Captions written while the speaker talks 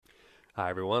Hi,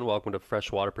 everyone. Welcome to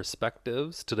Freshwater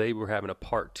Perspectives. Today we're having a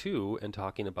part two and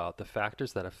talking about the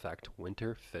factors that affect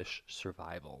winter fish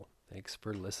survival. Thanks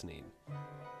for listening.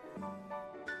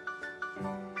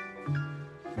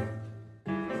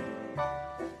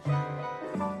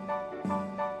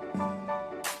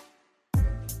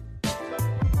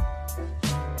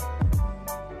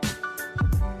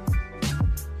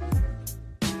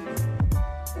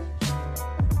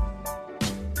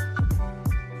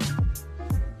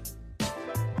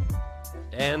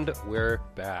 And we're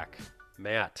back.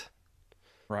 Matt,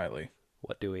 Riley.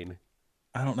 what doing?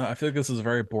 I don't know. I feel like this is a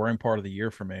very boring part of the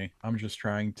year for me. I'm just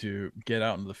trying to get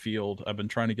out into the field. I've been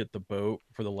trying to get the boat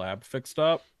for the lab fixed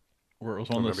up, where it was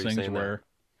I one of those remember you things saying that. where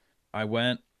I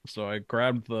went, so I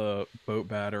grabbed the boat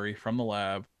battery from the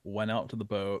lab, went out to the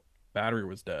boat, battery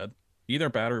was dead. Either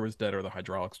battery was dead or the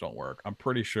hydraulics don't work. I'm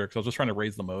pretty sure because I was just trying to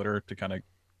raise the motor to kind of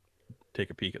take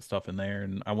a peek at stuff in there,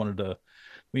 and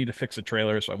we need to fix the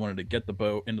trailer, so I wanted to get the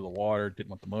boat into the water, didn't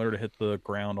want the motor to hit the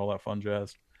ground, all that fun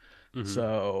jazz. Mm-hmm.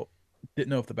 So didn't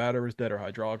know if the battery was dead or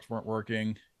hydraulics weren't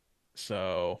working.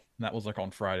 So that was like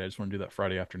on Friday. I just want to do that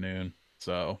Friday afternoon.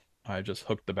 So I just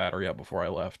hooked the battery up before I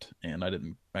left, and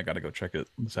I got to go check it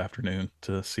this afternoon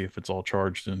to see if it's all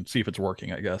charged and see if it's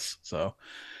working, I guess. So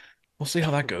we'll see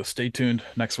how that goes. Stay tuned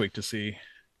next week to see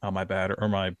how my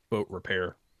boat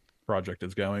repair project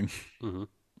is going. Mm-hmm.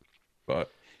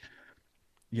 But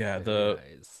yeah, Very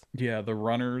nice. the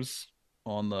runners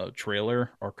on the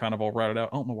trailer are kind of all rotted out.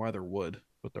 I don't know why they're wood,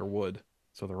 but they're wood.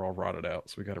 So they're all rotted out.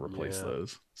 So we got to replace Yeah,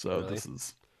 those. So really? this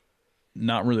is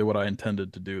not really what I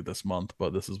intended to do this month,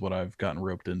 but this is what I've gotten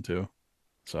roped into.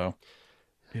 So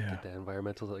yeah.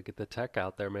 Get the tech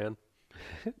out there, man.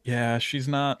 Yeah, she's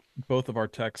not, both of our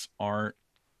techs aren't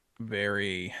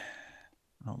very,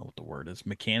 I don't know what the word is,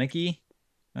 mechanicky,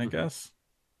 I Mm-hmm. guess.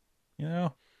 You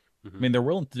know? I Mm-hmm. mean, they're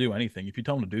willing to do anything. If you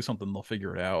tell them to do something, they'll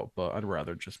figure it out. But I'd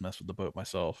rather just mess with the boat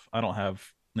myself. I don't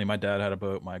have, I mean, my dad had a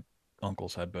boat, my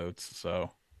uncles had boats, so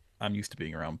I'm used to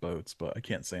being around boats, but I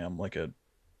can't say I'm like a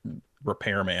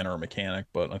repairman or a mechanic,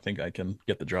 but I think I can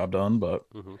get the job done. But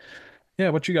Mm-hmm. yeah,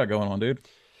 what you got going on, dude?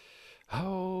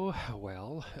 Oh,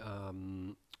 well,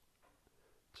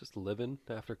 just living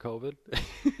after COVID.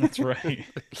 That's right.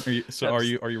 Have Are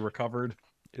you recovered?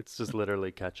 It's just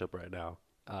literally catch up right now.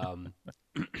 Um,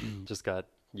 just got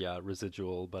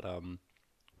residual, but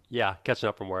yeah, catching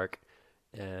up from work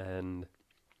and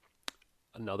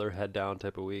another head down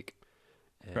type of week.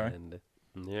 Okay. And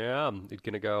yeah, I'm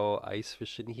gonna go ice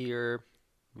fishing here.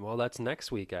 Well, that's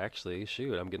next week actually.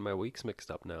 Shoot, I'm getting my weeks mixed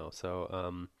up now. So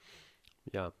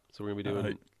yeah, so we're gonna be Uh,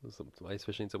 doing some ice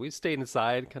fishing. So we stayed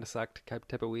inside, kind of sucked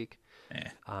type of week. eh.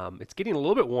 It's getting a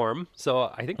little bit warm, so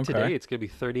I think Okay. today it's gonna be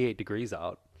 38 degrees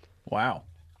out. Wow.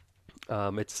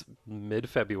 It's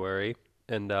mid-February,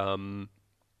 and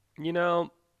you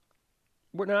know,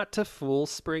 we're not to full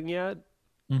spring yet.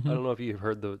 I Mm-hmm. don't know if you've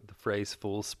heard the phrase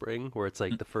 "full spring," where it's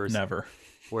like the first, Never.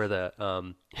 where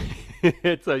the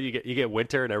it's you get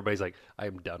winter, and everybody's like,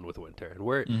 "I'm done with winter," and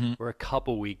we're Mm-hmm. we're a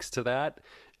couple weeks to that.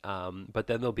 But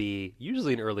then there'll be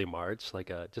usually in early March, like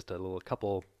just a little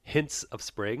couple hints of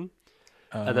spring,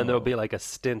 and then there'll Oh. be like a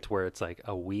stint where it's like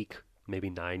a week, maybe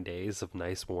 9 days of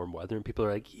nice warm weather, and people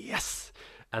are like, "Yes,"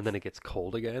 and then it gets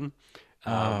cold again.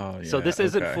 Oh So yeah. this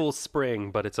isn't Okay. full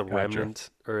spring, but it's a Gotcha. remnant,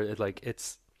 or like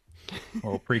it's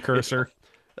Well, it, precursor.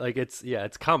 like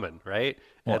it's coming, right?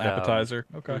 Well, And appetizer.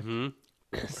 Okay. hmm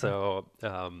Okay. so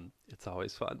it's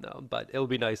always fun though. But it'll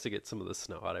be nice to get some of the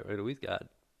snow out of it.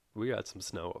 We got some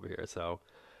snow over here, so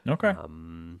Okay.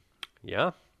 um,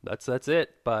 yeah, that's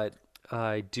it. But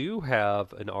I do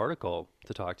have an article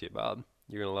to talk to you about.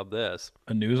 You're gonna love this.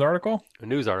 A news article? A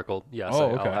news article. Yes, Oh,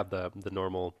 I'll okay. have the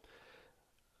normal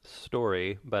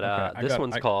story, but Okay. this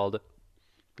one's called.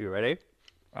 You ready?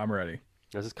 I'm ready.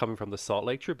 This is coming from the Salt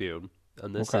Lake Tribune,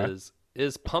 and this Okay.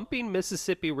 is pumping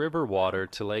Mississippi River water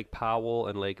to Lake Powell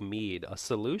and Lake Mead a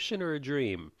solution or a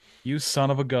dream? You son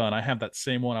of a gun. I have that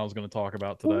same one I was going to talk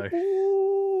about today.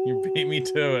 You beat me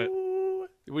to it. Ooh.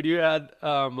 When you had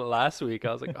last week,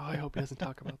 I was like, oh, I hope he doesn't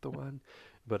talk about the one.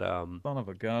 But Son of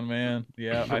a gun, man.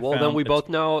 Yeah, I well, then found we it's both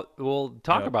know we'll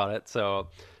talk yep. about it. So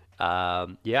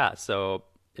yeah, so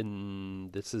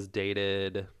this is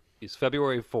dated it's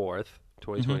February 4th, Hmm.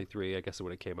 2023. I guess is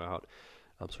when it came out.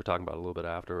 So we're talking about it a little bit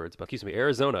afterwards. But excuse me,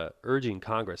 Arizona urging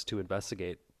Congress to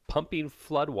investigate pumping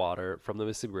floodwater from the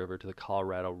Mississippi River to the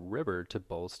Colorado River to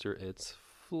bolster its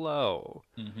flow.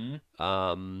 Hmm.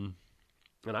 Um,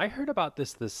 and I heard about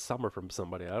this summer from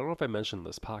somebody. I don't know if I mentioned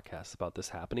this podcast about this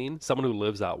happening. Someone who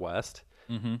lives out west.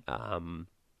 Hmm. Um,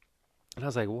 and I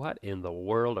was like, what in the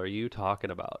world are you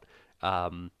talking about?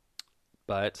 Um,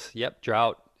 but yep,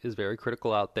 drought is very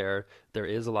critical out there. There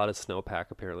is a lot of snowpack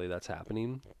apparently that's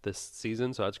happening this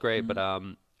season, so that's great. But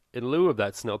Mhm. in lieu of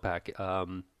that snowpack,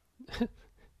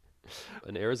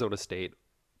 an Arizona State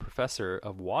professor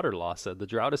of water law said the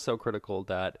drought is so critical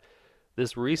that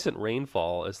this recent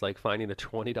rainfall is like finding a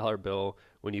 $20 bill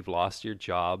when you've lost your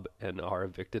job and are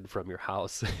evicted from your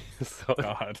house. So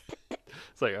God.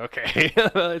 it's like, okay.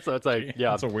 So it's like, Gee,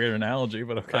 yeah, that's a weird analogy,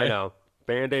 but I okay. know.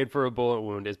 Band-aid for a bullet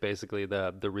wound is basically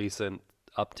the recent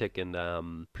uptick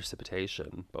in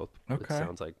precipitation. Both, it Okay.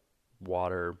 sounds like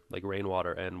water, like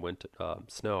rainwater and winter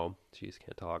snow. Jeez,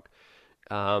 can't talk.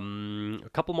 A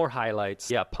couple more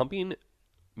highlights. Yeah, pumping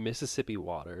Mississippi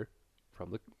water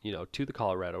from the to the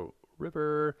Colorado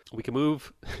River. We can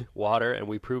move water, and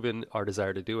we've proven our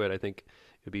desire to do it. I think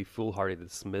it'd be foolhardy to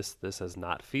dismiss this as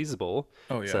not feasible.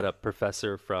 Oh Said yeah. a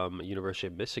professor from University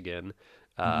of Michigan.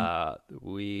 Hmm.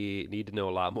 We need to know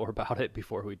a lot more about it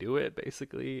before we do it.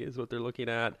 Basically, is what they're looking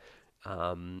at.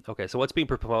 Okay, so what's being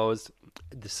proposed?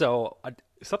 So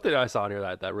something that I saw in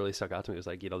here that really stuck out to me was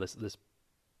like this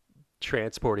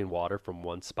transporting water from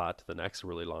one spot to the next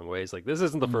really long ways. Like this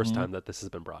isn't the first Hmm. time that this has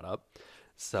been brought up.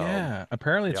 So Yeah.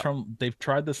 Apparently it's yeah, from they've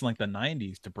tried this in like the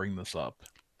 90s to bring this up.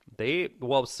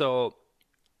 so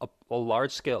a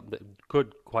large scale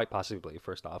could quite possibly.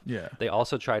 First off, Yeah. they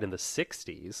also tried in the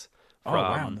 '60s Oh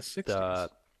wow, in from the 60s. the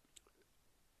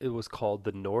it was called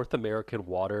the North American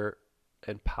Water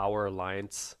and Power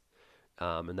Alliance,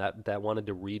 and that wanted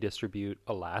to redistribute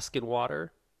Alaskan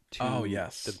water Oh to the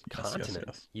yes. Yes, yes, continent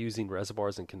yes. using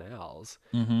reservoirs and canals.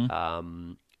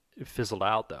 Mm-hmm. It fizzled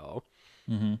out though.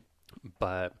 Mm-hmm.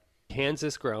 But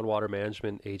Kansas Groundwater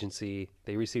Management Agency,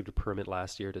 they received a permit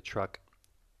last year to truck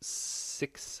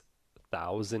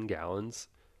 6,000 gallons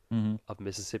Mm-hmm. of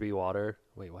Mississippi water.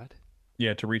 Wait, what?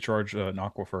 Yeah, to recharge an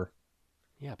aquifer.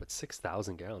 Yeah, but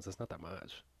 6,000 gallons, that's not that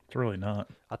much. It's really not.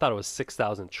 I thought it was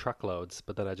 6,000 truckloads,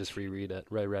 but then I just reread it.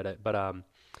 But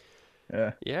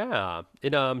Yeah. yeah.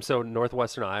 So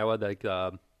northwestern Iowa, like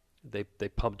they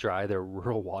pump dry their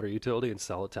rural water utility and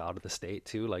sell it to out of the state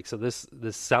too. Like so this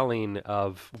selling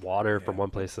of water from Yeah. one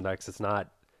place to the next, it's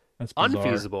not That's bizarre.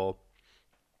 unfeasible.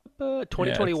 Yeah, it's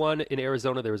 2021 in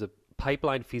Arizona, there was a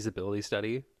pipeline feasibility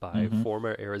study by mm-hmm.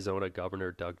 former Arizona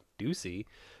Governor Doug Ducey.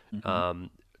 Mm-hmm. Um,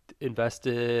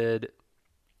 invested,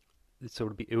 so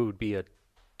it would be a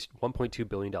 1.2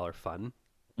 billion dollar fund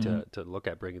Mm-hmm. to look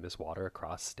at bringing this water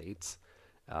across states.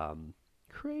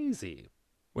 Crazy.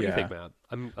 What do you think, Yeah.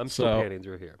 Matt? I'm still So panning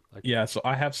through here. Like, yeah, so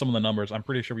I have some of the numbers. I'm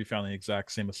pretty sure we found the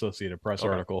exact same Associated Press okay.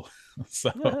 article.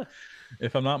 So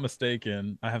if I'm not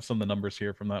mistaken, I have some of the numbers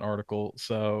here from that article.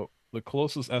 So the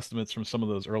closest estimates from some of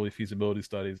those early feasibility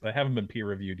studies, they haven't been peer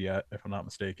reviewed yet, if I'm not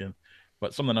mistaken.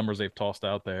 But some of the numbers they've tossed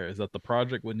out there is that the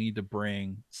project would need to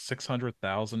bring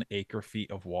 600,000 acre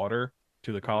feet of water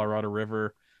to the Mhm. Colorado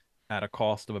River at a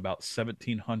cost of about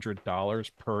 $1,700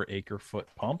 per acre foot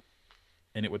pump.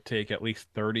 And it would take at least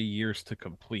 30 years to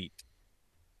complete.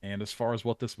 And as far as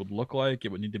what this would look like,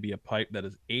 it would need to be a pipe that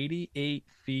is 88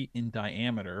 feet in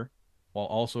diameter while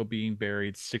also being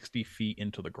buried 60 feet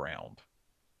into the ground.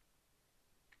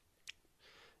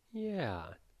 Yeah.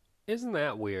 Isn't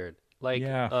that weird? Like,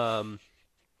 Yeah.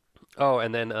 oh,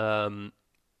 and then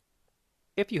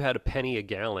if you had a penny a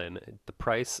gallon, the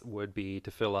price would be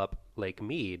to fill up Lake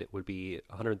Mead would be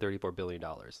 134 billion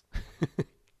dollars.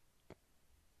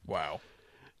 Wow.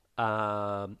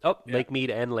 Oh, Yeah. Lake Mead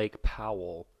and Lake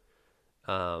Powell.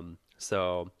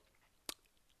 So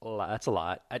that's a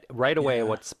lot. Right away, Yeah.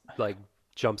 what's like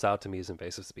jumps out to me is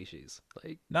invasive species.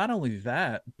 Like, Not only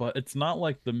that, but it's not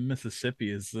like the Mississippi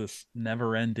is this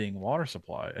never ending water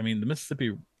supply. I mean, the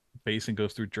Mississippi basin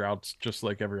goes through droughts just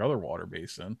like every other water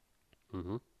basin.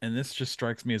 hmm And this just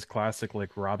strikes me as classic,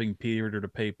 like robbing Peter to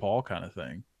pay Paul kind of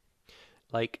thing.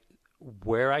 like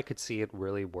where I could see it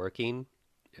really working,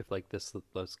 if like this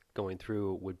was going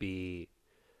through, would be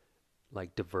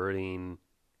like diverting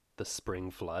the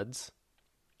spring floods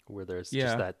where there's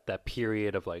just Yeah. that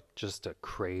period of like just a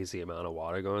crazy amount of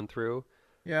water going through.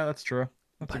 Yeah, that's true.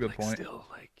 That's a But good like point. still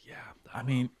like yeah, I I don't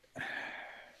know. mean,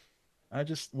 I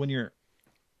just when you're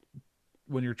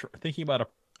thinking about a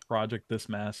project this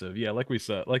massive, yeah, like we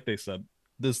said, like they said,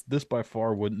 this by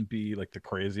far wouldn't be like the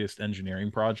craziest engineering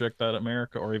project that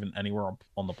America or even anywhere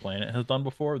on the planet has done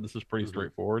before. This is pretty hmm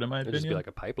straightforward in my It'd just be opinion. like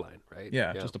a pipeline, right?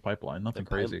 Yeah, Yeah. just a pipeline, nothing And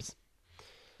crazy. pumps.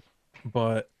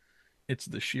 But it's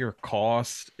the sheer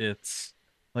cost. It's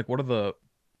like what are the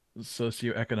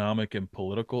socioeconomic and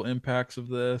political impacts of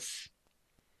this?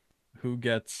 Who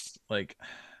gets like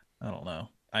I don't know.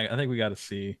 I think we got to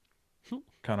see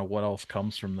kind of what else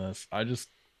comes from this. I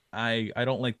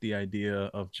don't like the idea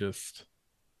of just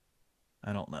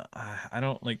I don't know. I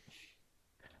don't like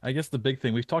I guess the big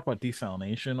thing we've talked about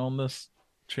desalination on this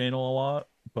channel a lot,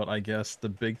 but I guess the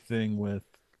big thing with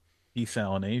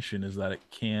desalination is that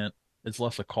it's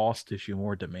less a cost issue,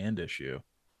 more a demand issue.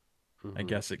 I Hmm.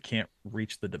 guess it can't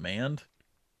reach the demand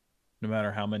no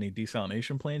matter how many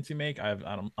desalination plants you make.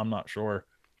 I'm not sure.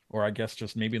 Or I guess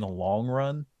just maybe in the long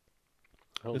run,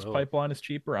 I don't this know. pipeline is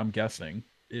cheaper. I'm guessing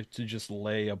if to just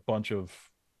lay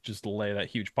that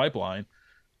huge pipeline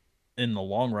in the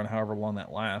long run, however long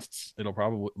that lasts, it'll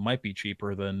probably might be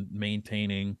cheaper than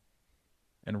maintaining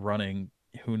and running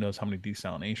who knows how many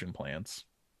desalination plants.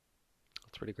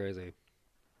 It's pretty crazy.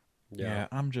 Yeah.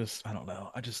 Yeah, I don't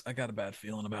know. I got a bad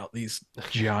feeling about these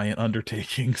giant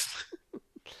undertakings.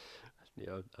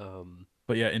 Yeah.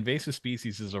 But yeah, invasive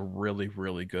species is a really,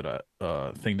 really good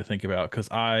thing to think about because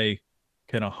I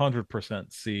can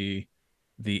 100% see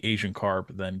the Asian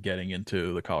carp then getting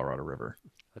into the Colorado River.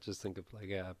 I just think of like,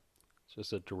 yeah, it's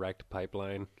just a direct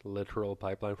pipeline, literal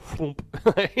pipeline, Hmm.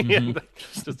 and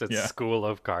just a Yeah, school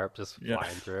of carp just yeah,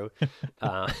 flying through.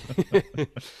 Uh,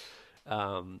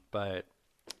 but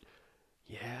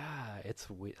yeah, it's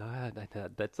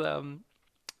that's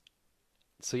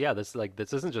So yeah, this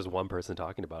isn't just one person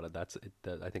talking about it. That's it,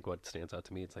 that I think what stands out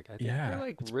to me. It's like I think they're yeah.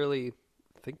 like It's really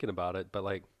thinking about it, but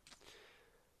like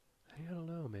I don't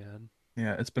know, man.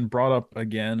 yeah, it's been brought up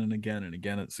again and again and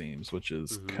again, it seems, which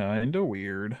is Hmm. kind of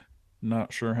weird.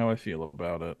 Not sure how I feel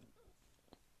about it.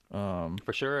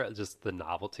 For sure, just the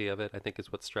novelty of it, I think,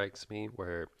 is what strikes me.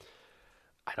 Where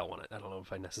I don't want it. I don't know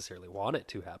if I necessarily want it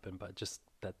to happen, but just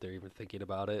that they're even thinking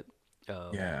about it. Um,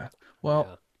 Yeah. yeah.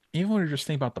 Well, even when you're just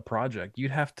thinking about the project,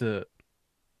 you'd have to,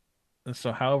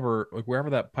 so however, like wherever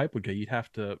that pipe would go, you'd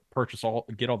have to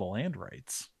get all the land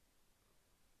rights.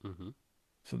 Hmm.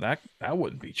 So that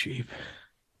wouldn't be cheap.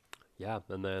 Yeah,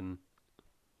 and then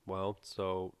well,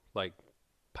 so like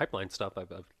pipeline stuff,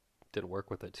 I've didn't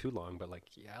work with it too long, but like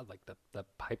yeah, like the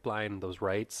pipeline, those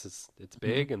rights, it's Hmm.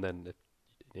 big, and then if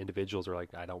individuals are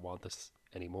like, I don't want this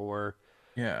anymore.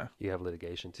 Yeah. You have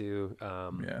litigation too.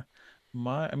 Yeah.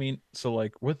 I mean, so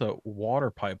like with a water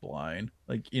pipeline,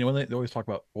 like, when they always talk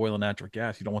about oil and natural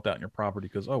gas, you don't want that on your property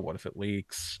because, oh, what if it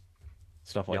leaks?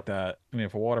 Stuff like Yep. that. I mean,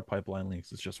 if a water pipeline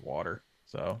leaks, it's just water.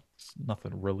 So it's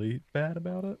nothing really bad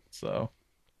about it. So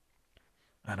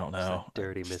I don't Just that know.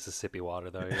 dirty Mississippi water,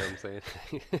 though. You know what I'm saying?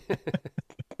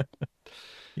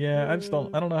 Yeah, Uh,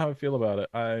 I don't know how I feel about it.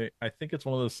 I think it's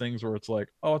one of those things where it's like,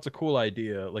 oh, it's a cool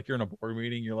idea. Like you're in a board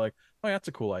meeting, you're like, oh, yeah, that's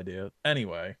a cool idea.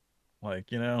 Anyway,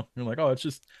 like, you're like, oh, it's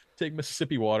just take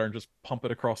Mississippi water and just pump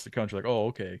it across the country. Like, oh,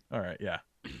 okay. All right, yeah.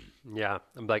 yeah,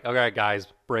 I'm like, all right, guys,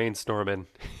 brainstorming.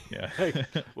 Yeah. Like,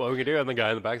 what we can do? And the guy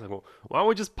in the back's like, well, why don't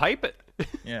we just pipe it?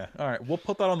 Yeah. All right. We'll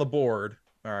put that on the board.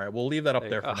 All right, we'll leave that up Like,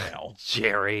 there for now.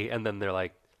 Jerry, and then they're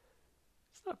like,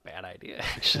 it's not a bad idea,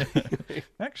 actually.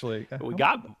 Actually, We how much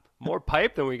got more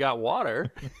pipe than we got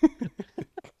water.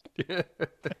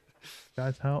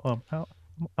 guys, how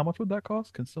much would that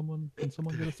cost? Can someone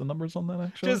get us the numbers on that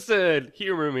actually? Just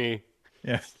humor me.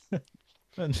 Yeah.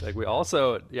 And Like we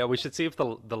also, yeah, we should see if the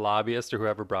lobbyist or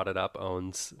whoever brought it up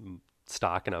owns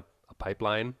stock in a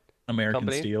pipeline American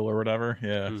company. Steel or whatever.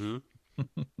 Yeah. Hmm.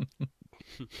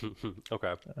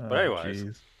 Okay, but Oh, anyways,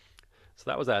 jeez. so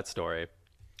that was that story.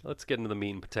 Let's get into the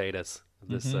meat and potatoes of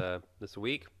Mm-hmm. this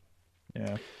week.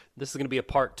 Yeah. This is going to be a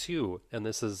part two, and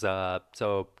this is so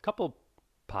a couple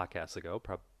podcasts ago,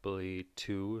 probably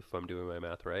two if I'm doing my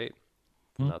math right.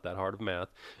 Hmm. Not that hard of math.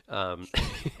 Um,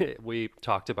 we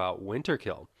talked about winter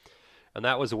kill, and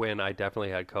that was when I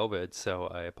definitely had COVID. So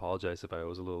I apologize if I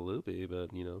was a little loopy, but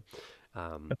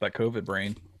Got that COVID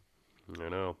brain. I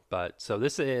know. But so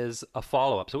this is a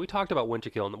follow up. So we talked about winter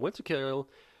kill, and the winter kill,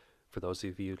 for those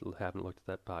of you who haven't looked at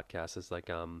that podcast, is like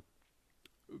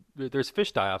there's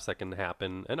fish die-offs that can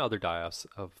happen and other die-offs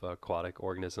of aquatic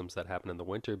organisms that happen in the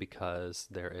winter because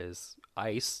there is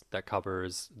ice that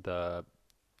covers the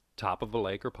top of a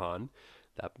lake or pond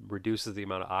that reduces the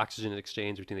amount of oxygen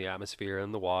exchange between the atmosphere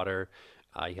and the water.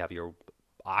 You have your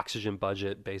oxygen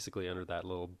budget basically under that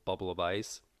little bubble of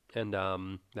ice, and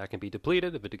that can be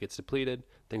depleted. If it gets depleted,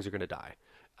 things are going to die.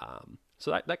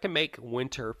 So that can make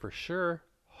winter for sure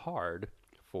hard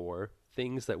for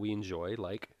things that we enjoy,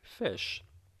 like fish.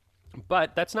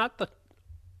 But that's not the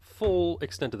full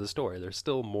extent of the story. There's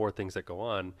still more things that go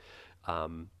on.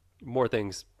 Um, More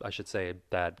things, I should say,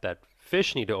 that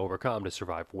fish need to overcome to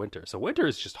survive winter. So winter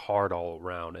is just hard all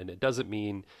around, and it doesn't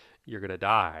mean you're gonna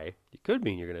die. It could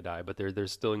mean you're gonna die, but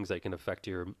there's still things that can affect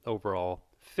your overall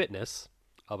fitness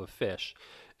of a fish.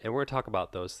 And we're gonna talk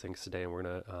about those things today, and we're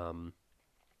gonna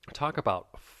talk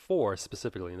about four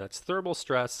specifically, and that's thermal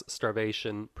stress,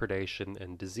 starvation, predation,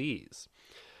 and disease.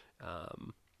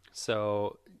 Um,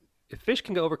 so If fish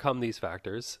can overcome these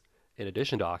factors, in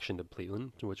addition to oxygen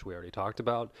depletion, which we already talked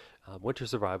about, winter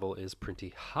survival is pretty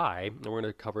high, and we're going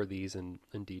to cover these in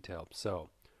detail. So,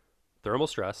 thermal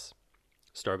stress,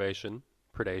 starvation,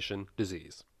 predation,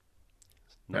 disease.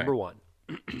 Okay. Number one.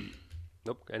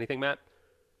 Nope. Anything, Matt?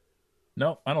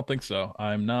 No, I don't think so.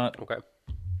 I'm not Okay.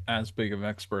 as big of an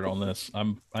expert on this.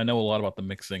 I know a lot about the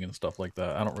mixing and stuff like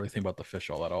that. I don't really think about the fish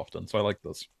all that often, so I like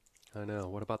this. I know.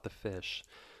 What about the fish?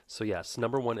 So, yes,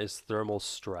 number one is thermal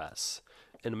stress.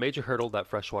 And a major hurdle that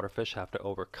freshwater fish have to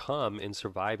overcome in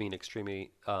surviving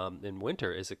extremely in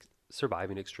winter is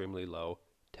surviving extremely low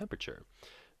temperature.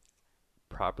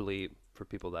 Probably for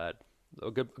people that a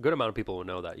good amount of people will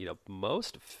know that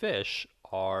most fish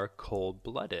are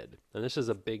cold-blooded, and this is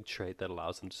a big trait that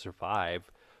allows them to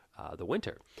survive the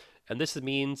winter. And this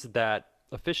means that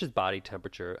a fish's body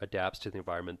temperature adapts to the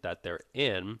environment that they're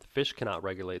in. Fish cannot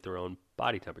regulate their own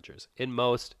body temperatures in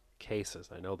most cases.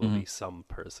 I know there'll Hmm. be some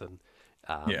person,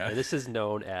 Yeah. and this is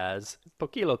known as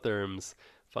poikilotherms.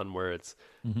 Fun words.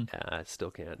 Hmm. I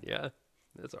still can't. Yeah,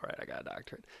 it's all right. I got a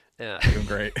doctorate. Yeah. You're doing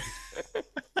great.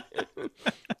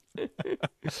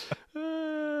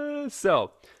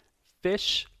 So,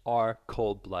 fish are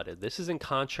cold blooded. This is in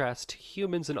contrast to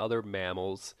humans and other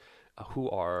mammals who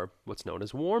are what's known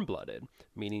as warm blooded,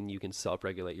 meaning you can self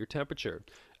regulate your temperature.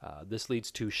 This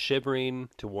leads to shivering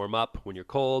to warm up when you're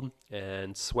cold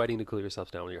and sweating to cool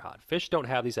yourself down when you're hot. Fish don't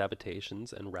have these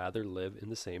adaptations and rather live in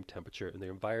the same temperature in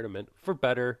their environment for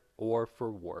better or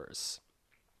for worse.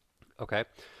 Okay.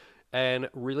 And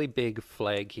really big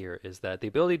flag here is that the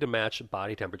ability to match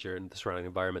body temperature in the surrounding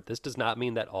environment. This does not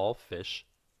mean that all fish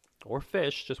or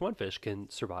fish, just one fish, can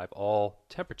survive all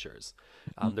temperatures.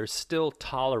 Mhm. There's still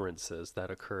tolerances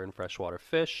that occur in freshwater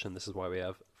fish, and this is why we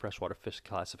have freshwater fish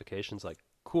classifications like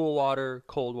cool water,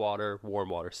 cold water, warm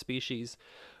water species.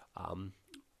 Um,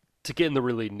 to get in the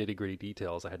really nitty gritty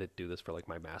details, I had to do this for like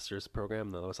my master's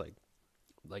program, and I was like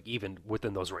even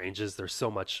within those ranges, there's so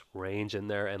much range in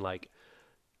there, and like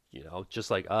just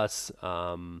like us,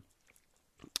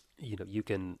 you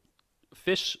can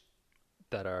fish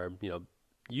that are,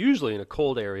 usually in a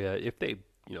cold area, if they,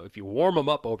 if you warm them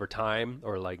up over time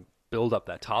or like build up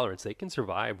that tolerance, they can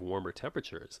survive warmer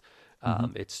temperatures.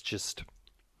 Mhm. It's just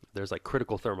there's like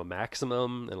critical thermal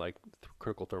maximum and like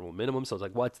critical thermal minimum. So it's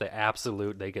like, what's the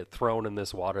absolute? They get thrown in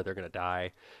this water, they're gonna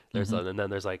die. Mhm. And then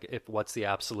there's like, if what's the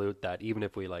absolute that even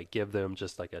if we like give them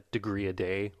just like a degree a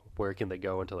day, where can they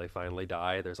go until they finally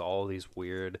die? There's all these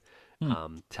weird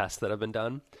Hmm. tests that have been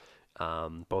done,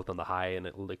 both on the high and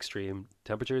extreme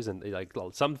temperatures, and like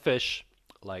some fish.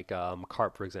 Like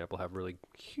carp, for example, have really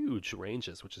huge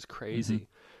ranges, which is Mhm. crazy.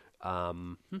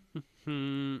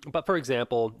 But for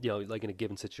example, like in a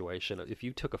given situation, if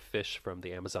you took a fish from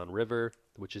the Amazon River,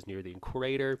 which is near the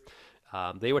equator,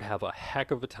 they would have a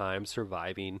heck of a time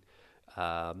surviving,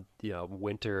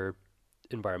 winter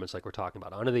environments like we're talking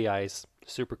about, under the ice,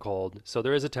 super cold. So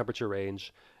there is a temperature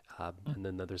range, and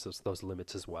then there's those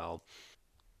limits as well.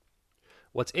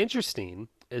 What's interesting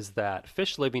is that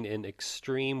fish living in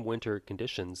extreme winter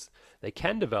conditions, they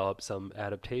can develop some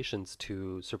adaptations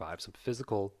to survive, some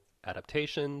physical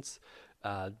adaptations.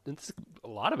 A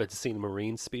lot of it's seen in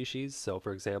marine species. So,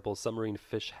 for example, some marine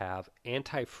fish have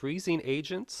anti-freezing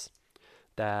agents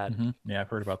that, Mhm. Yeah, I've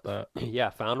heard about that. yeah,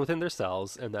 found within their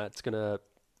cells, and that's going to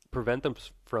prevent them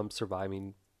from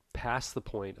surviving past the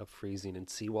point of freezing in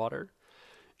seawater.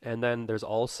 And then there's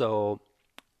also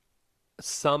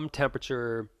some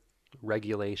temperature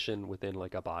regulation within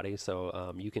like a body.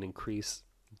 So you can increase,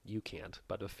 you can't,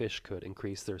 but a fish could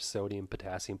increase their sodium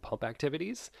potassium pump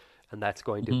activities, and that's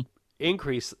going to Mhm.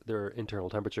 increase their internal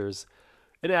temperatures.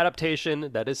 An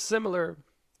adaptation that is similar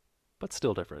but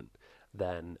still different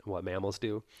than what mammals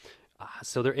do.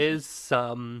 So there is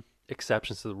some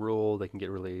exceptions to the rule. They can get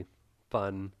really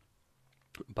fun,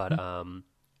 but Mhm.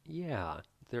 yeah,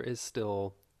 there is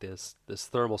still this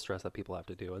thermal stress that people have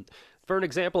to do. And for an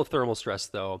example of thermal stress,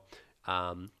 though,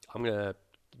 I'm gonna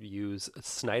use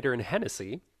Snyder and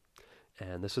Hennessy,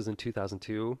 and this was in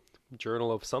 2002.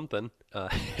 Journal of something. I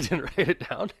didn't write it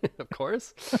down, of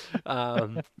course.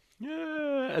 Um,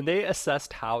 yeah, and they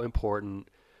assessed how important.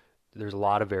 There's a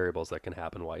lot of variables that can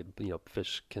happen why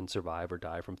fish can survive or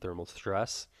die from thermal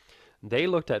stress. They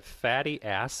looked at fatty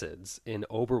acids in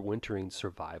overwintering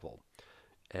survival,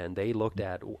 and they looked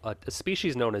at a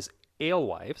species known as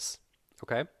alewives.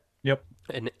 Okay, Yep.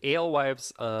 and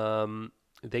alewives,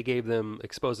 they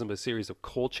exposed them to a series of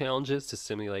cold challenges to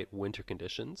simulate winter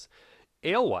conditions.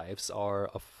 Alewives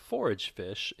are a forage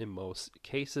fish in most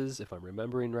cases, if I'm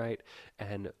remembering right.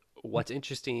 And what's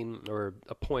interesting, or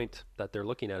a point that they're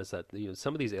looking at, is that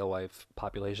some of these alewife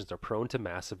populations are prone to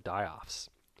massive die-offs.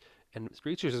 And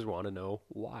researchers want to know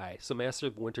why. So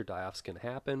massive winter die-offs can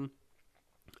happen.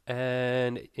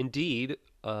 And indeed,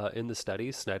 in the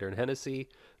studies, Snyder and Hennessy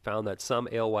found that some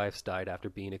alewives died after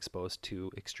being exposed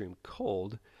to extreme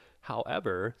cold.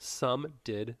 However, some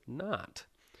did not.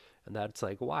 And that's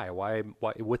like, why? Why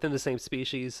within the same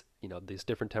species, these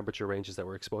different temperature ranges that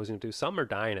we're exposing them to, some are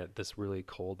dying at this really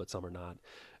cold, but some are not.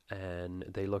 And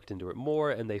they looked into it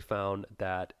more and they found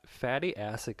that fatty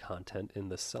acid content in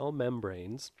the cell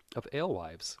membranes of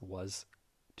alewives was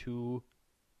to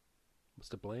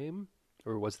blame,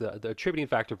 or was the attributing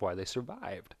factor of why they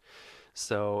survived.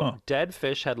 So Huh. dead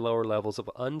fish had lower levels of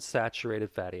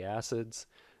unsaturated fatty acids,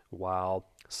 while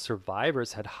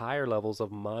survivors had higher levels of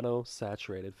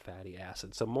monosaturated fatty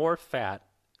acids. So more fat,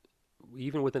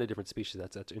 even within a different species.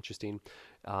 That's interesting.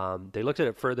 They looked at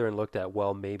it further and looked at,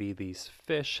 well, maybe these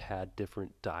fish had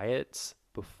different diets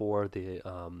before the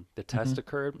Hmm. test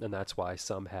occurred, and that's why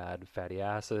some had fatty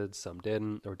acids, some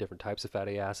didn't, or different types of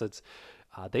fatty acids.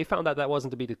 They found that that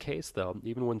wasn't to be the case, though.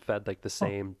 Even when fed like the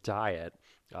Huh. same diet,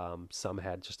 some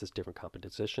had just this different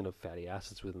composition of fatty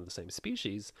acids within the same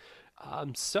species.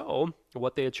 So,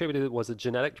 what they attributed was a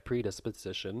genetic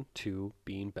predisposition to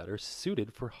being better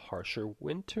suited for harsher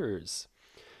winters.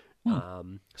 Hmm.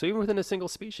 So, even within a single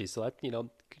species, so that,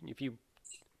 if you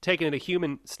take it in a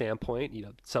human standpoint,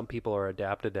 some people are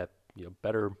adapted at,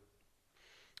 better,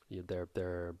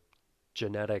 their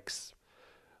genetics.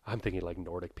 I'm thinking like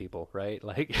Nordic people, right?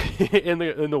 Like in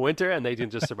the winter, and they can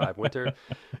just survive winter.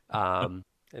 Um,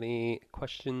 any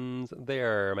questions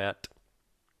there, Matt?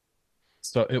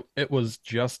 So it was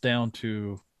just down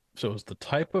to, so it was the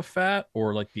type of fat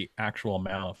or like the actual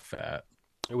amount of fat?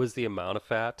 It was the amount of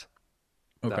fat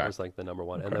that Okay. was like the number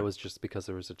one, and Okay. that was just because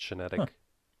there was a Huh. genetic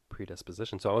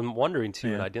predisposition. So I'm wondering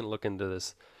too, and Man. I didn't look into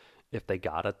this, if they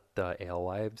got it, the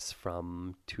alewives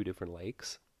from two different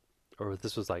lakes, or if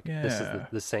this was like this is the, Yeah.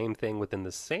 the same thing within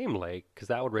the same lake, because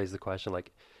that would raise the question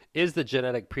like, is the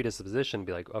genetic predisposition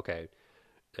be like, okay,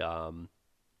 um,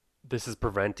 this is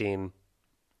preventing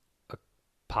a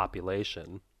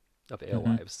population of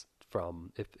Hmm. alewives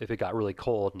from, if it got really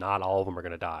cold, not all of them are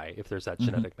going to die if there's that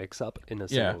Hmm. genetic mix up in a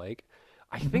single Yeah. lake.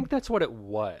 I Hmm. think that's what it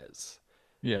was.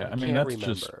 Yeah. I I mean, can't that's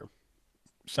just remember.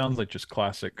 sounds like just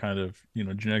classic kind of,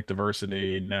 genetic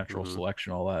diversity, natural Hmm.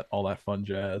 selection, all that fun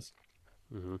jazz.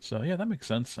 Hmm. So yeah, that makes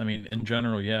sense. I mean, in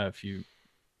general, yeah, if you're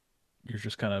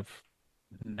just kind of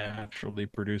naturally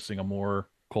producing a more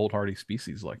cold hardy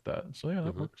species like that. So yeah,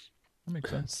 that Hmm. works. That makes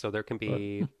sense. So there can But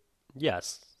be,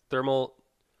 yes, thermal.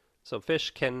 So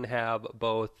fish can have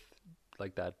both,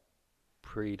 like that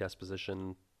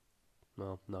predisposition.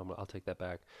 Well, no, I'll take that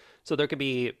back. So there can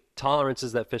be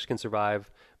tolerances that fish can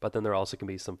survive, but then there also can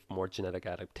be some more genetic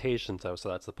adaptations. So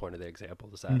that's the point of the example,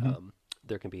 is that hmm.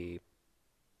 there can be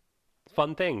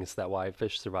fun things that why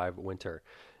fish survive winter.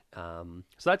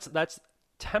 So that's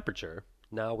temperature.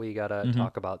 Now we gotta Hmm.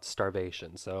 talk about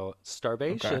starvation. So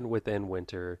Okay. starvation within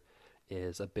winter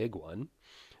is a big one.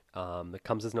 It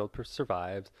comes as no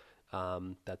survives.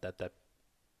 That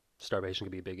starvation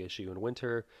can be a big issue in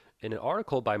winter. In an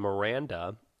article by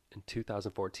Miranda in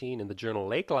 2014 in the journal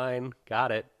Lakeline,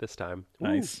 got it this time. Woo!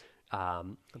 Nice.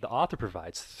 The author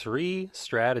provides three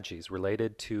strategies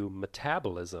related to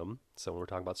metabolism. So when we're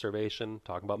talking about starvation,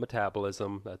 talking about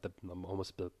metabolism at the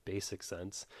almost the basic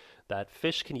sense, that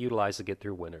fish can utilize to get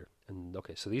through winter. And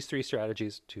okay, so these three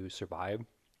strategies to survive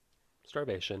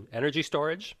starvation: energy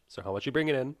storage, so how much you bring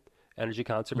it in; energy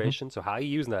Hmm. conservation, so how you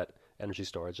use that energy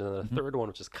storage; and then the Hmm. third one,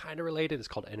 which is kind of related, is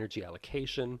called energy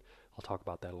allocation. I'll talk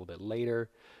about that a little bit later.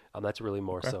 That's really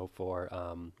more Okay. so for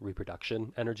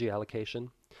reproduction energy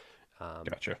allocation.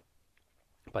 Gotcha.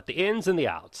 But the ins and the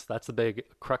outs, that's the big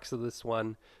crux of this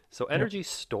one. So, Yep. energy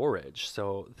storage.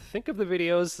 So, think of the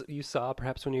videos you saw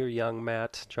perhaps when you were young,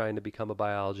 Matt, trying to become a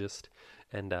biologist,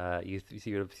 and you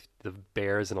see the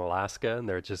bears in Alaska, and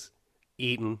they're just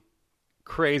eating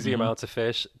crazy Hmm. amounts of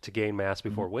fish to gain mass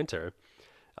Hmm. before winter.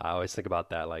 I always think about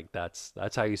that. Like, that's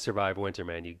how you survive winter,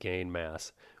 man. You gain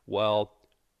mass. Well,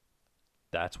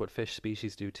 that's what fish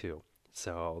species do too.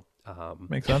 So,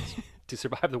 Makes sense. to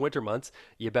survive the winter months,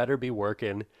 you better be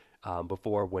working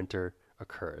before winter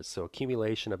occurs. So,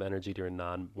 accumulation of energy during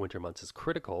non winter months is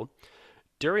critical.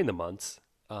 During the months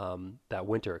that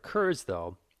winter occurs,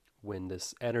 though, when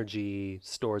this energy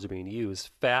stores are being used,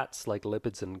 fats like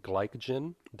lipids and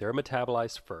glycogen, they're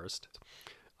metabolized first.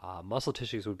 Muscle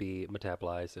tissues would be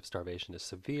metabolized if starvation is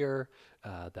severe.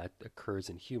 That occurs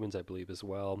in humans, I believe, as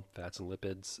well. Fats and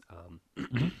lipids.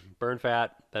 Hmm. Burn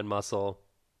fat, then muscle,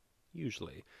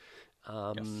 usually.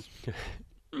 Um,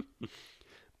 Yes.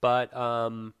 but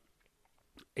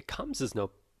it comes as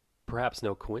no perhaps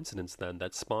no coincidence then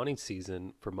that spawning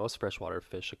season for most freshwater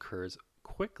fish occurs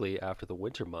quickly after the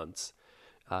winter months.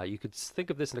 You could think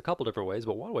of this in a couple different ways,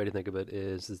 but one way to think of it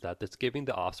is that it's giving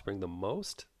the offspring the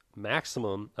most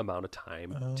maximum amount of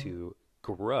time Oh. to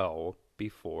grow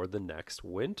before the next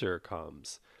winter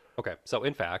comes. Okay, so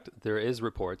in fact, there is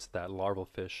reports that larval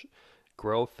fish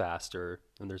grow faster,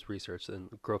 and there's research and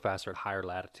grow faster at higher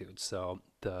latitudes. So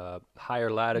the higher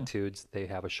Hmm. latitudes, they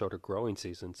have a shorter growing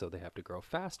season, so they have to grow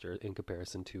faster in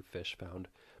comparison to fish found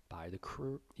by the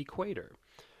equator.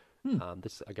 Hmm.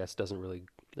 This, I guess, doesn't really.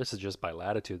 This is just by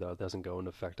latitude, though. It doesn't go into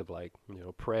effect of like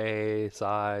prey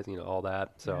size, all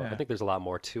that. So I Yeah, think there's a lot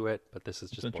more to it, but this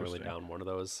is it's just boiling interesting. down one of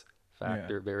those Yeah.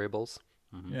 factor variables.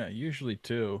 Hmm. Yeah, usually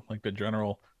too, like the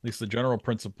general, at least the general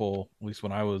principle, at least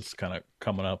when I was kind of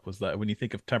coming up, was that when you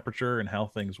think of temperature and how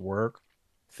things work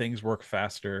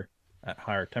faster at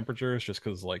higher temperatures just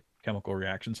because like chemical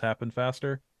reactions happen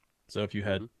faster. So if you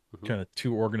had Hmm. Hmm. kind of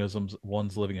two organisms,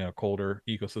 one's living in a colder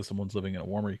ecosystem, one's living in a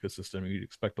warmer ecosystem, you'd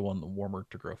expect the warmer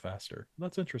to grow faster.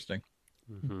 That's interesting.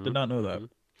 Hmm. Did not know that. Hmm.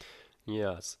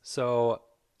 Yes. So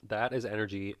that is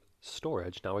energy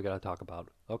storage. Now we got to talk about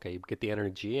okay, you get the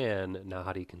energy in. Now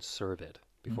how do you conserve it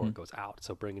before Hmm. it goes out?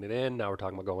 So bringing it in. Now we're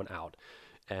talking about going out.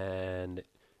 And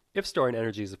if storing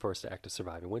energy is the first act to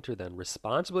survive in winter, then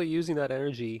responsibly using that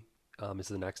energy is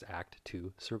the next act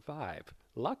to survive.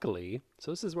 Luckily,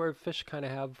 so this is where fish kind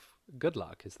of have good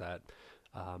luck, is that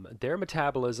their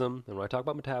metabolism, and when I talk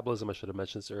about metabolism, I should have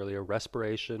mentioned this earlier,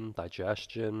 respiration,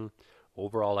 digestion,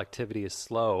 overall activity is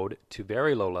slowed to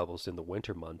very low levels in the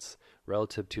winter months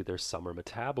relative to their summer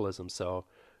metabolism. So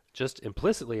just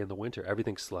implicitly in the winter,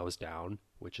 everything slows down,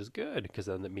 which is good because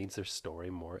then that means they're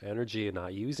storing more energy and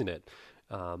not using it.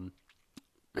 Um,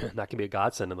 that can be a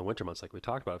godsend in the winter months, like we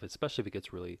talked about, especially if it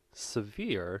gets really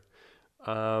severe.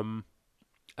 Um,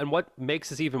 and what makes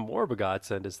this even more of a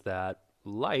godsend is that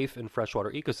life in freshwater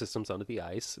ecosystems under the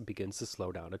ice begins to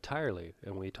slow down entirely.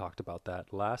 And we talked about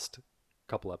that last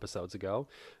couple episodes ago.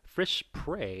 Fish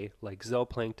prey, like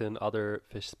zooplankton, other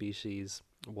fish species,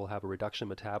 will have a reduction in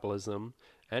metabolism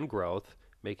and growth,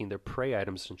 making their prey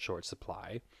items in short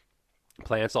supply.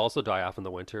 Plants also die off in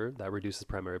the winter. That reduces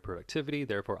primary productivity.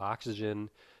 Therefore, oxygen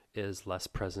is less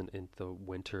present in the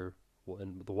winter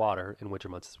in the water in winter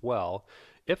months as well.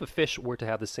 If a fish were to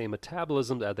have the same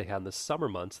metabolism that they had in the summer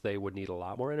months, they would need a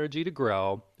lot more energy to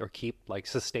grow or keep like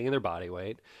sustain their body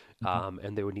weight, Hmm.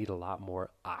 and they would need a lot more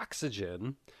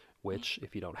oxygen, which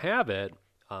if you don't have it,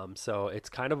 so it's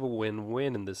kind of a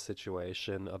win-win in this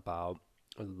situation about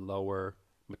a lower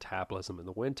metabolism in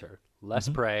the winter, less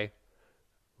Hmm. prey,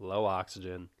 low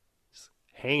oxygen. Just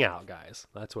hang out, guys.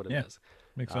 That's what it Yeah, is.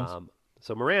 makes sense. Um,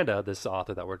 so Miranda, this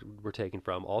author that we're taking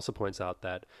from, also points out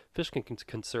that fish can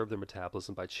conserve their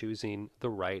metabolism by choosing the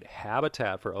right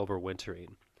habitat for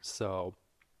overwintering. So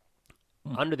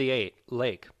Hmm. under the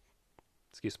lake,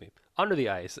 excuse me, under the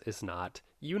ice is not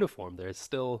uniform. There's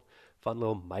still fun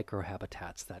little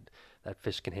microhabitats that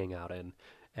fish can hang out in.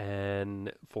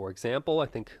 And for example, I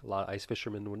think a lot of ice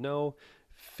fishermen would know,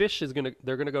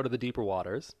 they're gonna go to the deeper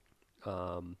waters,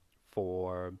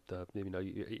 for the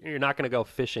you're not gonna go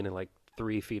fishing in like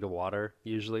 3 feet of water.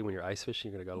 Usually, when you're ice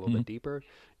fishing, you're gonna go a little Hmm. bit deeper.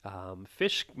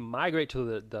 Fish migrate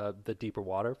to the deeper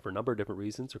water for a number of different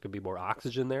reasons. There can be more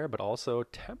oxygen there, but also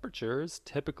temperatures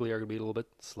typically are going to be a little bit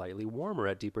slightly warmer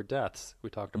at deeper depths. We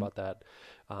talked Hmm. about that,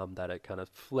 that it kind of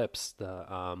flips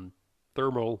the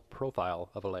thermal profile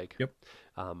of a lake, Yep.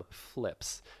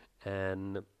 flips.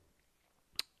 And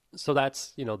so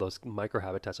that's, those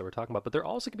microhabitats that we're talking about. But there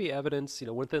also can be evidence,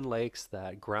 within lakes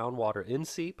that groundwater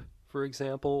inseep, for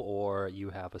example, or you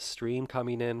have a stream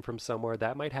coming in from somewhere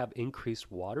that might have increased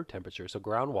water temperature. So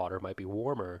groundwater might be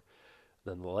warmer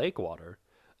than the lake water,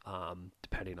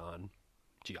 depending on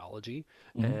geology.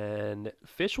 Hmm. And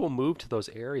fish will move to those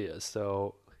areas.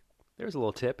 So there's a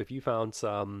little tip. If you found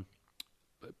some,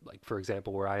 like for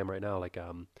example, where I am right now, like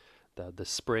the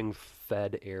spring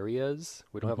fed areas.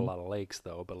 We don't have a Hmm. lot of lakes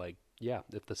though, but like yeah,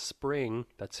 if the spring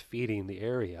that's feeding the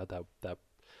area that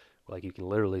like you can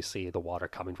literally see the water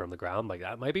coming from the ground, like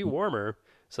that might be warmer.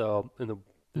 So in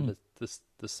Hmm.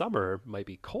 the summer might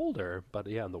be colder, but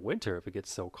yeah, in the winter if it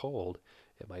gets so cold,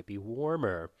 it might be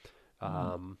warmer.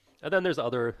 Hmm. And then there's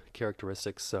other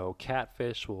characteristics. So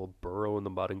catfish will burrow in the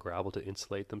mud and gravel to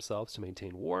insulate themselves to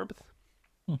maintain warmth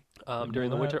Hmm. Didn't know during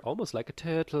the that. winter, almost like a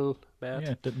turtle, Matt.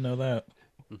 Yeah, didn't know that.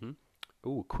 Hmm.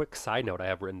 Ooh, quick side note I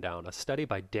have written down. A study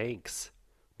by Danks,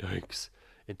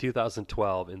 in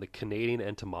 2012 in the Canadian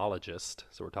Entomologist.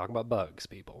 So we're talking about bugs,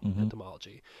 people, Hmm.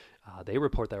 entomology. They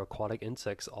report that aquatic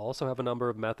insects also have a number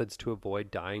of methods to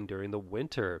avoid dying during the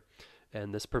winter.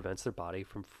 and this prevents their body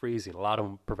from freezing. A lot of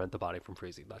them prevent the body from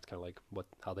freezing. That's kind of like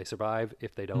how they survive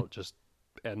if they Mm. don't just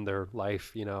end their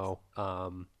life,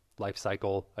 life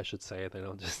cycle, I should say. They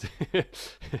don't just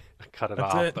cut it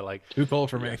That's off, it. but like, Too cold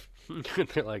for yeah, me.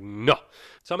 they're like, no.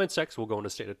 Some insects will go into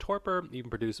a state of torpor, even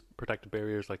produce protective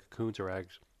barriers like cocoons or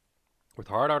eggs. With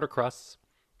hard outer crusts,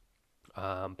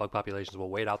 bug populations will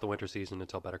wait out the winter season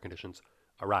until better conditions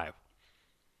arrive.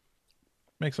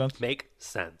 Makes sense. Make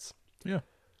sense. Yeah.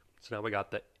 So now we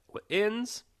got the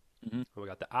ins, Hmm. we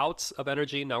got the outs of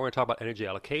energy. Now we're going to talk about energy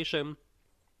allocation.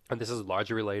 And this is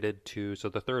largely related to, so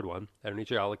the third one,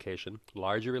 energy allocation,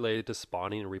 largely related to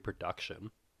spawning and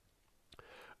reproduction.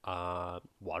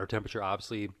 Water temperature,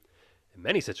 obviously, in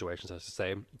many situations, I should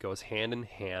say, goes hand in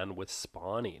hand with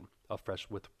spawning of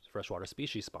freshwater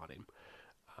species spawning.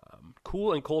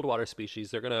 Cool and cold water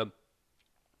species, they're going to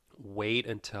wait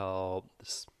until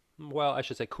this, well, I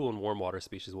should say cool and warm water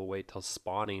species will wait till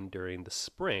spawning during the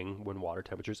spring when water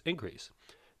temperatures increase.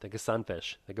 Think of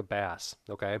sunfish, think of bass,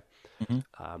 okay? Hmm.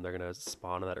 They're going to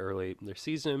spawn in that early in their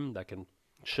season. That can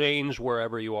change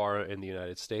wherever you are in the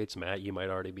United States. Matt, you might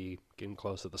already be getting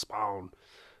close to the spawn.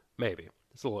 Maybe.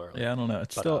 It's a little early. Yeah, I don't know.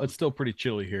 But It's still pretty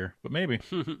chilly here, but maybe.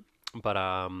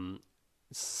 but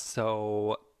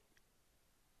so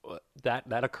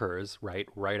that occurs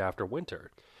right after winter.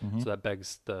 Hmm. So that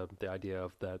begs the idea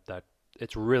of that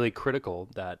it's really critical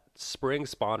that spring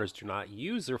spawners do not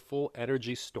use their full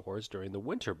energy stores during the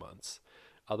winter months.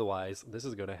 Otherwise, they're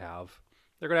gonna have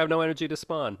no energy to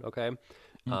spawn. Okay.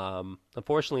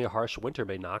 Unfortunately, a harsh winter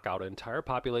may knock out an entire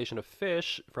population of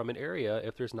fish from an area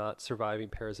if there's not surviving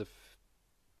pairs of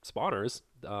spawners,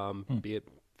 be it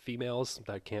females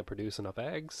that can't produce enough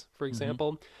eggs, for Hmm.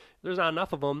 example. If there's not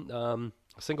enough of them,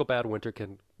 a single bad winter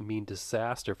can mean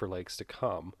disaster for lakes to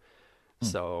come.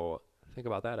 So think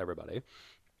about that, everybody.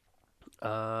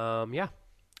 Yeah.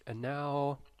 And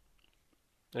now,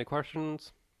 any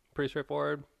questions? Pretty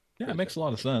straightforward. Yeah, it Pretty makes a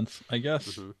lot of straightforward. sense. I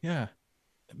guess. Hmm. Yeah,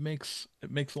 it makes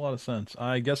a lot of sense.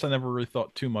 I guess I never really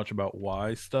thought too much about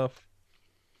why stuff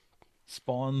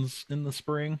spawns in the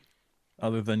spring,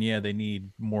 other than yeah, they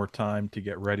need more time to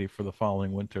get ready for the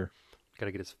following winter. Got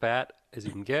to get as fat as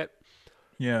you can get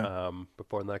Yeah,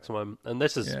 before the next one. And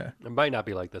this is, yeah, it might not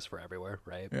be like this for everywhere,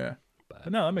 right? yeah. But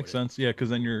But no, that what makes it, sense. Yeah, because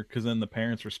then the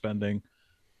parents are spending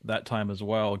that time as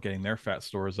well getting their fat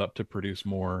stores up to produce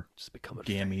more just becoming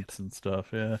fat. gametes and stuff.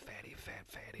 Yeah. Fat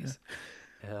Yeah.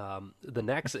 fatties. The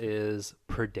next is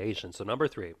predation. So number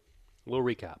three, a little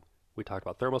recap. We talked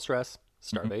about thermal stress, Hmm.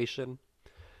 starvation,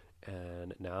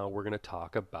 and now we're going to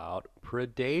talk about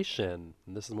predation.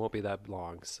 And this won't be that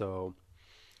long. So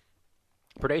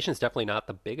predation is definitely not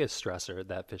the biggest stressor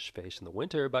that fish face in the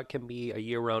winter, but can be a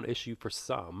year-round issue for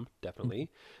some, definitely.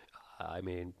 I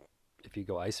mean, if you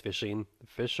go ice fishing,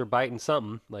 fish are biting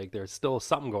something. Like there's still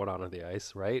something going on the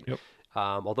ice, right? Yep.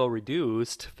 Although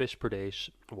reduced, fish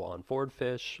predation will on forward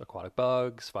fish, aquatic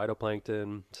bugs,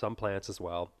 phytoplankton, some plants as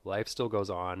well. Life still goes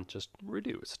on, just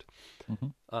reduced. Hmm.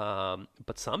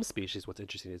 But some species, what's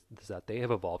interesting is that they have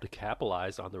evolved to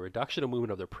capitalize on the reduction of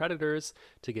movement of their predators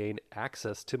to gain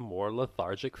access to more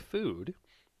lethargic food.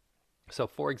 So,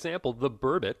 for example, the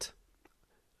burbot,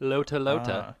 Lota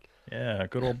lota. Ah, yeah,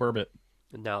 good old burbot.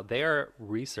 Now, their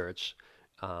research,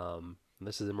 and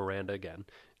this is in Miranda again,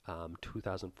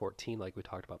 2014, like we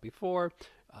talked about before,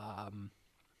 um,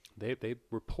 they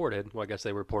reported, well, I guess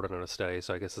they reported on a study,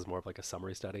 so I guess it's more of like a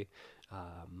summary study,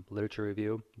 literature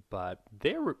review, but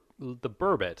the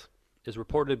burbot is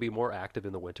reported to be more active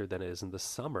in the winter than it is in the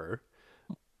summer,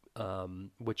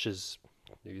 which is,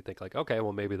 you think like, okay,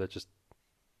 well, maybe that's just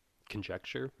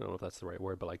conjecture. I don't know if that's the right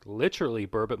word, but like literally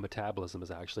burbot metabolism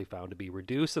is actually found to be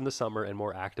reduced in the summer and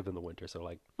more active in the winter. So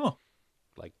Oh,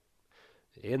 like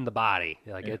in the body,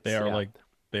 like yeah, it's yeah,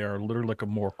 they are literally like a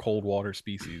more cold water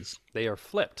species. they are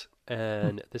flipped, Hmm.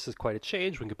 and this is quite a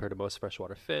change when compared to most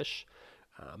freshwater fish.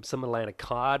 Some Atlantic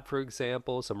cod, for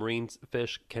example, some marine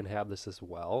fish can have this as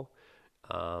well.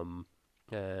 Um,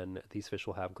 and these fish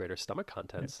will have greater stomach Yeah.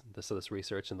 contents. This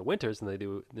research in the winters than they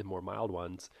do the more mild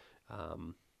ones.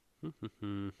 Um,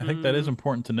 I think that is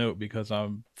important to note because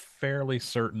I'm fairly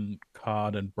certain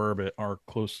cod and burbot are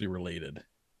closely related.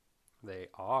 They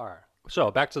are. So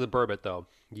back to the burbot though.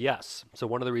 Yes. So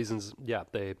one of the reasons, yeah,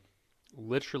 they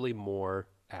literally more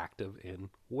active in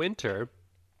winter.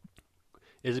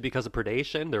 Is it because of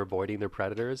predation? They're avoiding their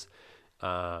predators.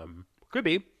 Could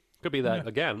be. Could be Yeah. that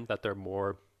again that they're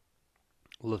more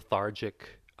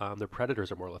lethargic. Their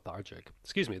predators are more lethargic.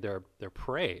 Excuse me. Their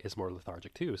prey is more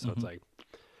lethargic too. So it's Hmm. like Yeah.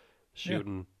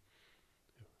 shooting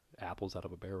apples out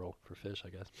of a barrel for fish, I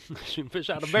guess. Shooting fish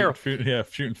out of a barrel.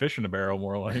 Shooting fish in a barrel,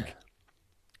 more like.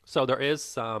 So there is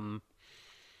some.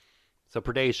 So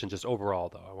predation, just overall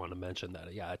though, I want to mention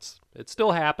that yeah, it's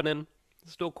still happening,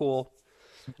 it's still cool.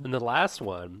 And the last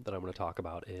one that I'm going to talk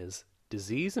about is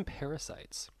disease and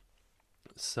parasites.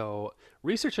 So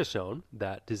research has shown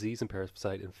that disease and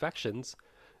parasite infections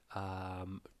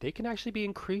they can actually be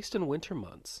increased in winter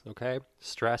months. Okay,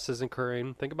 stress is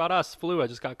occurring. Think about us, flu. I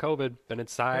just got COVID, been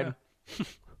Yeah, inside.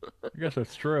 I guess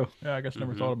that's true. Yeah, I guess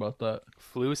never hmm thought about that.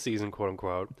 Flu season, quote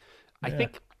unquote. I Yeah,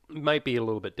 think it might be a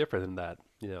little bit different than that.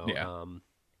 yeah.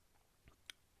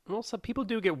 Well, some people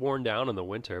do get worn down in the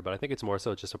winter, but I think it's more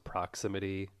so just a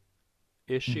proximity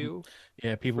hmm issue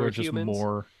Yeah, people for are just humans.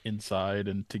 more inside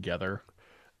and together.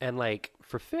 And like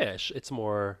for fish, it's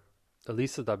more, at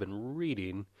least that I've been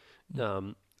reading,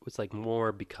 um, it's like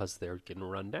more because they're getting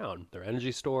run down. Their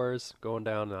energy stores going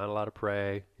down, not a lot of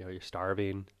prey. You're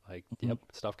starving. Like, Mhm. yep,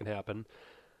 stuff can happen.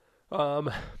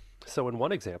 Um, so in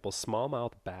one example,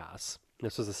 smallmouth bass.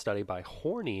 This was a study by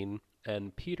Horning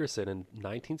and Peterson in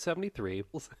 1973.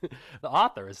 The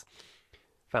authors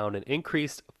found an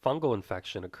increased fungal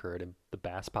infection occurred in the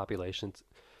bass populations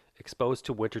exposed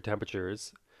to winter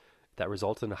temperatures that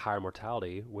resulted in a higher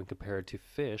mortality when compared to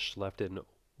fish left in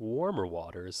warmer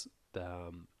waters.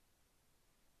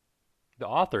 The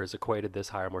authors equated this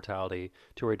higher mortality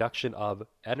to a reduction of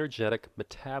energetic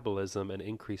metabolism and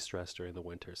increased stress during the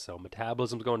winter. So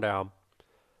metabolism's going down,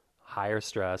 higher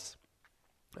stress,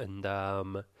 and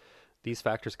these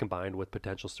factors combined with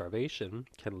potential starvation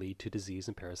can lead to disease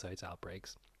and parasites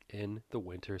outbreaks in the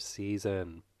winter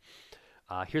season.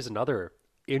 Here's another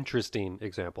interesting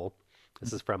example.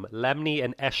 This is from Lemney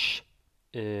and Esch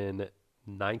in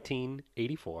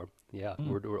 1984. Yeah, Mhm.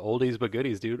 we're oldies but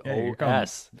goodies, dude. Yeah,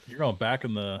 OS. you're going back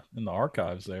in the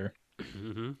archives there.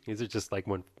 These are just like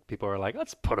when people are like,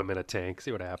 let's put them in a tank,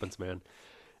 see what happens, man.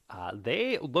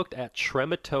 They looked at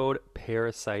trematode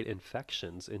parasite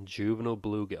infections in juvenile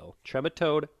bluegill.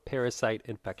 Trematode parasite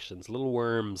infections, little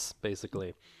worms,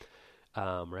 basically.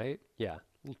 Right? Yeah,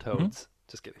 little Mhm. toads.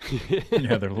 Just kidding.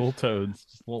 Yeah, they're little toads,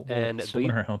 just little and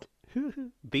swimming around.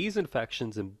 these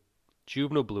infections in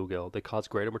juvenile bluegill they cause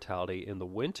greater mortality in the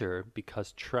winter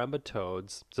because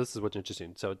trematodes. So this is what's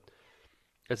interesting. So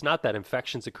it's not that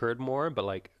infections occurred more, but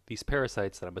like these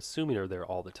parasites that I'm assuming are there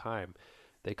all the time,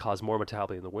 they cause more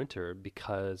mortality in the winter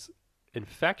because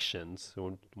infections.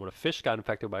 So when a fish got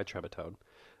infected by a trematode,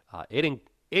 it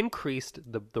increased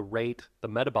the rate, the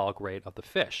metabolic rate of the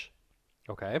fish.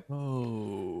 Okay,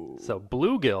 Oh. so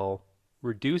bluegill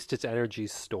reduced its energy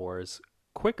stores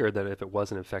quicker than if it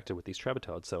wasn't infected with these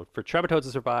trematodes. So for trematodes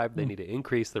to survive, they Hmm. need to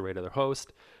increase the rate of their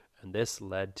host, and this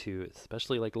led to,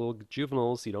 especially like little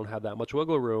juveniles, you don't have that much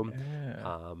wiggle room. Yeah.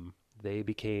 They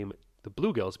became the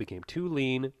bluegills became too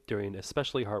lean during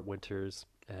especially hard winters,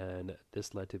 and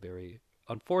this led to very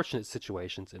unfortunate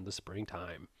situations in the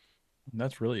springtime.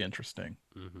 That's really interesting.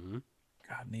 hmm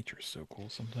God, nature's so cool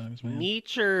sometimes, man.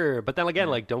 Nature, but then again,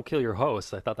 Yeah. like don't kill your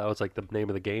host. I thought that was like the name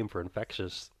of the game for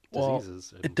infectious Well,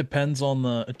 diseases, it and depends on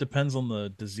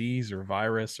the disease or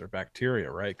virus or bacteria,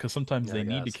 right? Because sometimes yeah, I they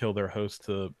need to guess. kill their host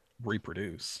to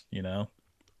reproduce, you know?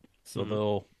 So hmm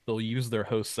they'll use their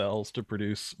host cells to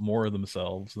produce more of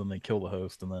themselves, then they kill the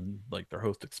host, and then like their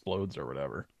host explodes or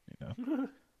whatever, you know.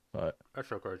 But That's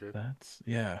so crazy. that's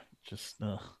yeah, just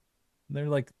they're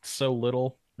like so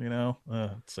little, you know.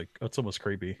 It's like it's almost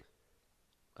creepy.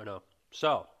 I know.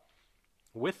 So,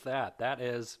 with that, that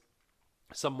is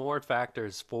some more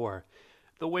factors for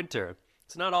the winter.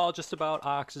 It's not all just about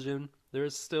oxygen.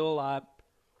 There's still a lot.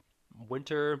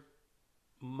 Winter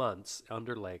months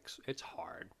under lakes, it's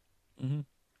hard. Hmm.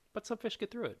 But some fish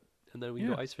get through it. And then we can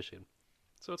go Yeah, ice fishing.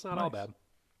 So it's not all nice. bad.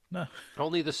 No,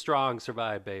 Only the strong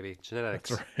survive, baby. that's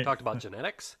Genetics. We right. talked about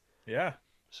genetics. Yeah.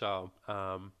 So,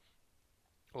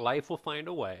 life will find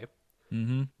a way.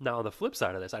 Hmm. Now, on the flip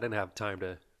side of this, I didn't have time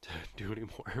to do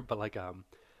anymore, but like,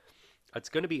 it's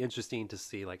going to be interesting to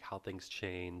see like how things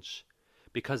change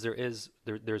because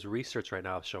there's research right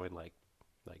now showing like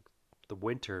the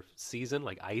winter season,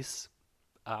 like ice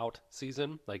out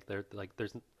season,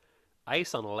 there's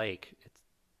ice on a lake. It's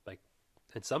like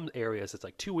in some areas it's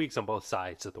like 2 weeks on both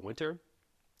sides of the winter.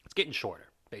 It's getting shorter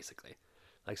basically.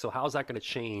 Like, so how's that going to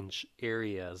change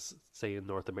areas, say in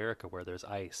North America where there's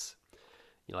ice?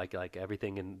 Like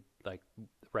everything in like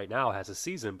right now has a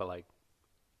season, but like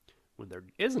when there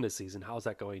isn't a season, how's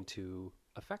that going to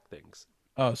affect things?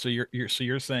 Oh, so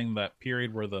you're saying that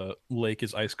period where the lake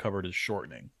is ice covered is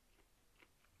shortening.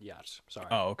 Yes. Sorry,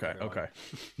 Oh, okay, everyone. okay.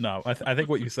 No, I think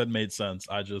what you said made sense.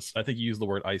 I think you used the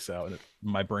word ice out, and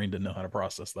my brain didn't know how to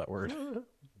process that word.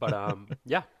 But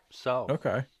yeah. So,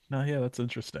 Okay. No, yeah, that's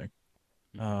interesting.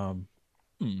 mhm. Um,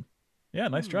 hmm. Yeah,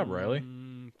 nice job, Riley.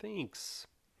 Thanks.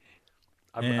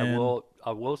 And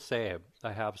I will say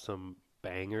I have some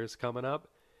bangers coming up,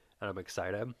 and I'm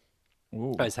excited. I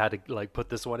ooh, just had to like put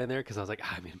this one in there because I was like,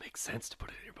 I mean, it makes sense to put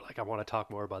it in here, but like I want to talk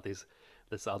more about this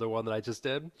other one that I just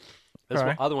did. all This one,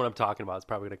 right. other one I'm talking about is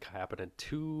probably going to happen in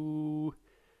two,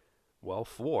 well,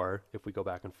 four if we go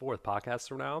back and forth podcasts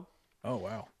from now. Oh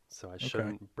wow. So I Okay.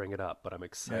 shouldn't bring it up, but I'm Yeah.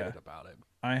 excited about it.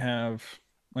 I have,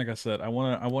 like I said, I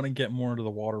want to get more into the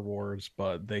water wars,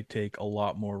 but they take a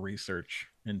lot more research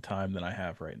and time than I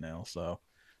have right now. So,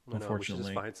 I know we should just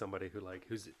unfortunately, find somebody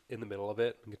who's in the middle of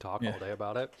it and can talk yeah, all day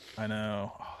about it. I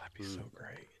know. Oh, that'd be Mm. so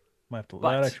great. Might have to, that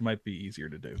But actually might be easier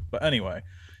to do. But anyway,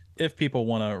 if people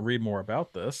want to read more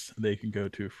about this, they can go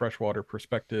to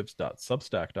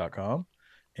freshwaterperspectives.substack.com.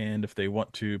 And if they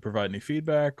want to provide any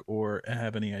feedback or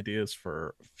have any ideas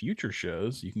for future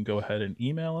shows, you can go ahead and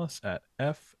email us at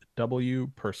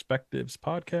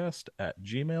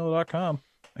fwperspectivespodcast@gmail.com.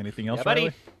 Anything yeah, else, buddy.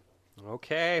 Riley?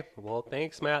 Okay. Well,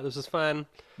 thanks, Matt. This was fun.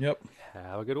 Yep.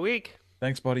 Have a good week.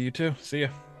 Thanks, buddy. You too. See ya.